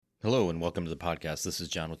Hello and welcome to the podcast. This is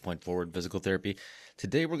John with Point Forward Physical Therapy.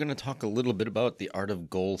 Today we're going to talk a little bit about the art of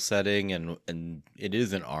goal setting, and it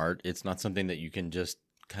is an art. It's not something that you can just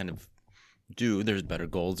kind of do. There's better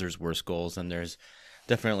goals, there's worse goals, and there's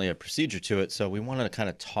definitely a procedure to it. So we want to kind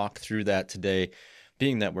of talk through that today,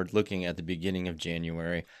 being that we're looking at the beginning of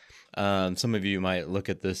January. Some of you might look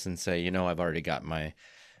at this and say, I've already got my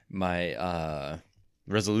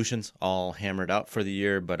resolutions all hammered out for the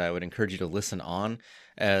year, but I would encourage you to listen on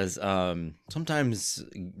as sometimes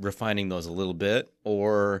refining those a little bit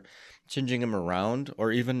or changing them around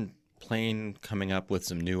or even plain coming up with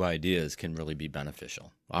some new ideas can really be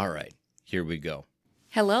beneficial. All right, here we go.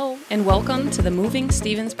 Hello, and welcome to the Moving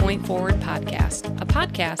Stevens Point Forward podcast, a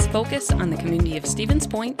podcast focused on the community of Stevens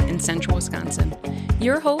Point in central Wisconsin.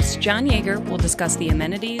 Your host, John Yeager, will discuss the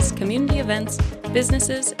amenities, community events,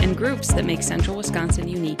 businesses, and groups that make central Wisconsin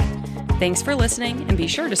unique. Thanks for listening, and be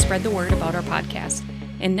sure to spread the word about our podcast.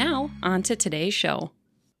 And now, on to today's show.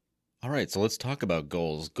 All right, so let's talk about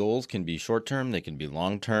goals. Goals can be short-term, they can be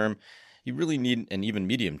long-term. You really need an even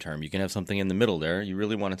medium term. You can have something in the middle there. You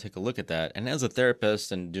really want to take a look at that. And as a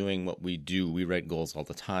therapist and doing what we do, we write goals all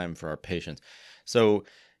the time for our patients. So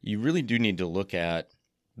you really do need to look at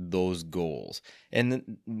those goals.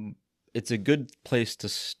 And it's a good place to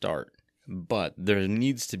start. But there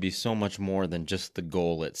needs to be so much more than just the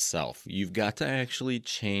goal itself. You've got to actually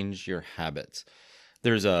change your habits.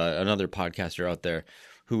 There's another podcaster out there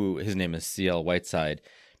who his name is CL Whiteside.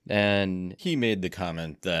 And he made the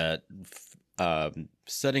comment that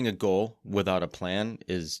setting a goal without a plan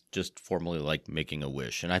is just formally like making a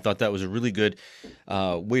wish. And I thought that was a really good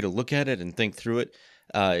way to look at it and think through it.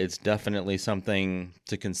 It's definitely something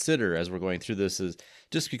to consider as we're going through this. Is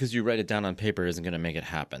just because you write it down on paper isn't going to make it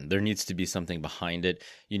happen. There needs to be something behind it.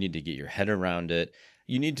 You need to get your head around it.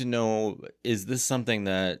 You need to know, is this something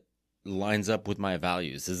that lines up with my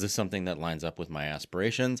values? Is this something that lines up with my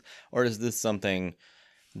aspirations? Or is this something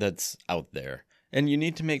that's out there? And you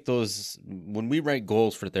need to make those, when we write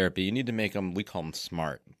goals for therapy, you need to make them, we call them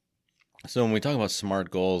SMART. So when we talk about SMART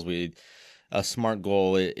goals, a SMART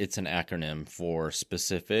goal, it's an acronym for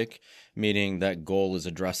specific, meaning that goal is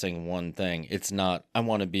addressing one thing. It's not, I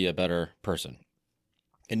want to be a better person.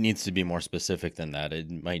 It needs to be more specific than that. It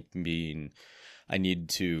might mean I need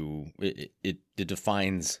to, it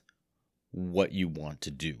defines what you want to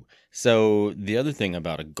do. So the other thing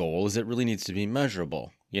about a goal is it really needs to be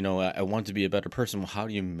measurable. I want to be a better person. Well, how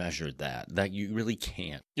do you measure that? That you really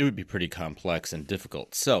can't. It would be pretty complex and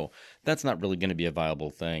difficult. So that's not really going to be a viable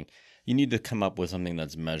thing. You need to come up with something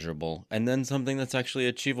that's measurable and then something that's actually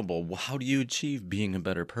achievable. Well, how do you achieve being a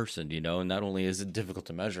better person? And not only is it difficult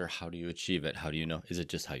to measure, how do you achieve it? How do you know? Is it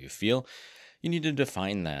just how you feel? You need to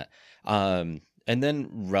define that. And then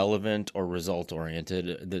relevant or result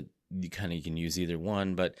oriented, that you can use either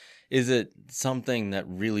one, but is it something that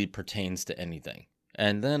really pertains to anything?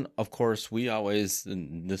 And then, of course,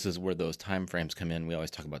 and this is where those time frames come in, we always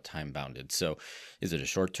talk about time bounded. So is it a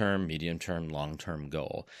short-term, medium-term, long-term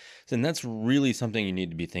goal? And that's really something you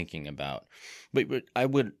need to be thinking about. But what I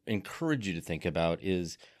would encourage you to think about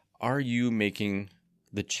is, are you making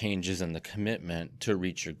the changes and the commitment to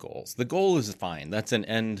reach your goals? The goal is fine. That's an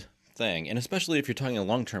end thing. And especially if you're talking a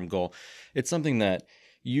long-term goal, it's something that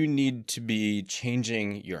you need to be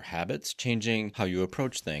changing your habits, changing how you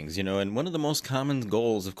approach things, and one of the most common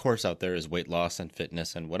goals, of course, out there is weight loss and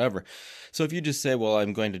fitness and whatever. So if you just say, well,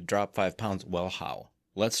 I'm going to drop 5 pounds, well, how?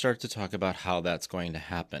 Let's start to talk about how that's going to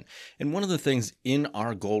happen. And one of the things in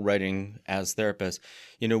our goal writing as therapists,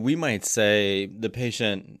 we might say the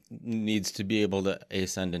patient needs to be able to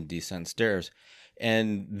ascend and descend stairs.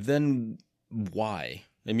 And then why?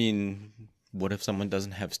 What if someone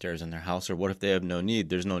doesn't have stairs in their house, or what if they have no need?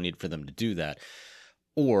 There's no need for them to do that.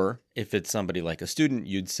 Or if it's somebody like a student,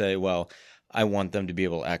 you'd say, well, I want them to be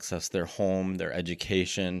able to access their home, their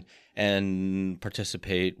education, and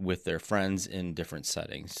participate with their friends in different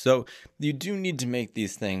settings. So you do need to make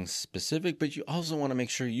these things specific, but you also want to make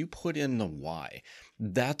sure you put in the why.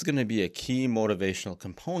 That's going to be a key motivational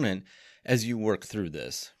component as you work through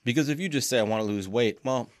this. Because if you just say, I want to lose weight,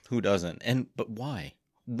 well, who doesn't? But why?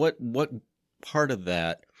 What part of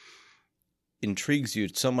that intrigues you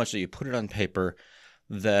so much that you put it on paper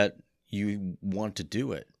that you want to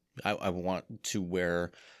do it? I want to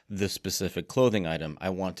wear this specific clothing item.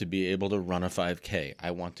 I want to be able to run a 5K.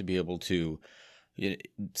 I want to be able to.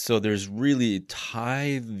 So there's really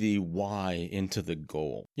tie the why into the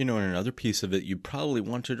goal. And another piece of it you probably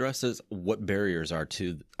want to address is what barriers are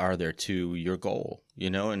there to your goal.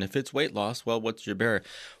 And if it's weight loss, well, what's your barrier?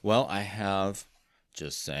 Well, I have,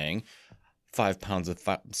 just saying, 5 pounds of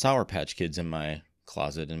Sour Patch Kids in my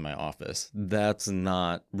closet in my office. That's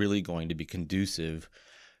not really going to be conducive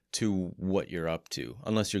to what you're up to,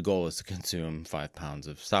 unless your goal is to consume 5 pounds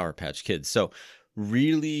of Sour Patch Kids. So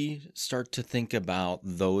really start to think about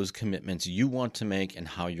those commitments you want to make and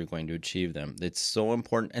how you're going to achieve them. It's so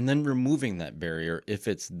important. And then removing that barrier if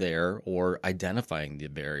it's there, or identifying the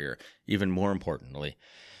barrier, even more importantly.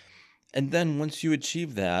 And then once you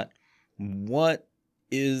achieve that, what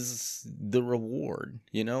is the reward?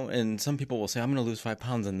 And some people will say, I'm going to lose 5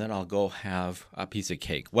 pounds and then I'll go have a piece of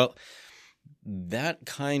cake. Well, that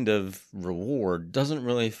kind of reward doesn't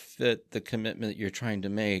really fit the commitment you're trying to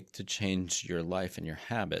make to change your life and your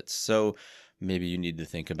habits. So maybe you need to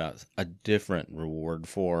think about a different reward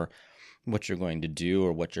for what you're going to do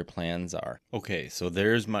or what your plans are. Okay, so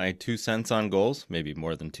there's my 2 cents on goals, maybe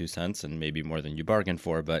more than 2 cents and maybe more than you bargained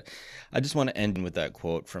for, but I just want to end with that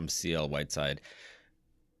quote from C.L. Whiteside.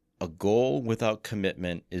 A goal without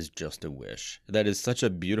commitment is just a wish. That is such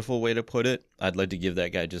a beautiful way to put it. I'd like to give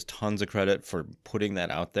that guy just tons of credit for putting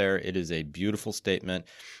that out there. It is a beautiful statement.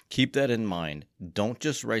 Keep that in mind. Don't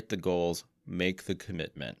just write the goals, make the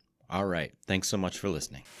commitment. All right. Thanks so much for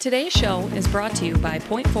listening. Today's show is brought to you by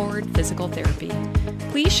Point Forward Physical Therapy.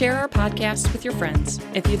 Please share our podcast with your friends.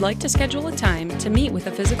 If you'd like to schedule a time to meet with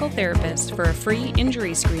a physical therapist for a free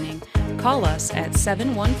injury screening, call us at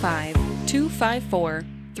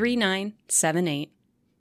 715-254-3978.